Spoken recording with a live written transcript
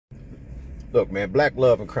Look, man, black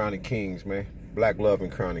love and crowning kings, man. Black love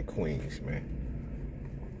and crowning queens, man.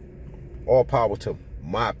 All power to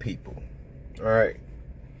my people. All right.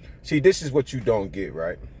 See, this is what you don't get,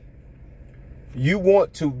 right? You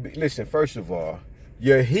want to listen. First of all,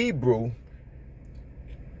 your Hebrew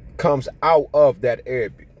comes out of that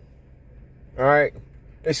Arabic. All right.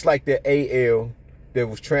 It's like the AL that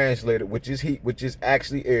was translated, which is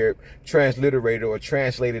actually Arab, transliterated or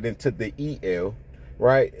translated into the EL.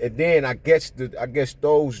 Right, and then I guess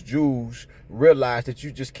those Jews realized that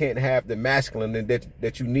you just can't have the masculine and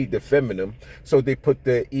that you need the feminine, so they put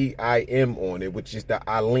the EIM on it, which is the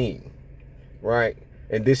ALEIM, right?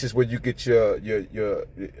 And this is where you get your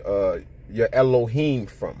ELOHIM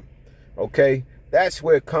from. Okay, that's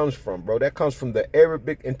where it comes from, bro. That comes from the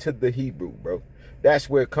Arabic into the Hebrew, bro. That's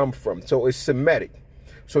where it comes from. So it's Semitic.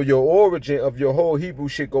 So your origin of your whole Hebrew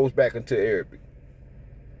shit goes back into Arabic.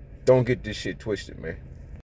 Don't get this shit twisted, man.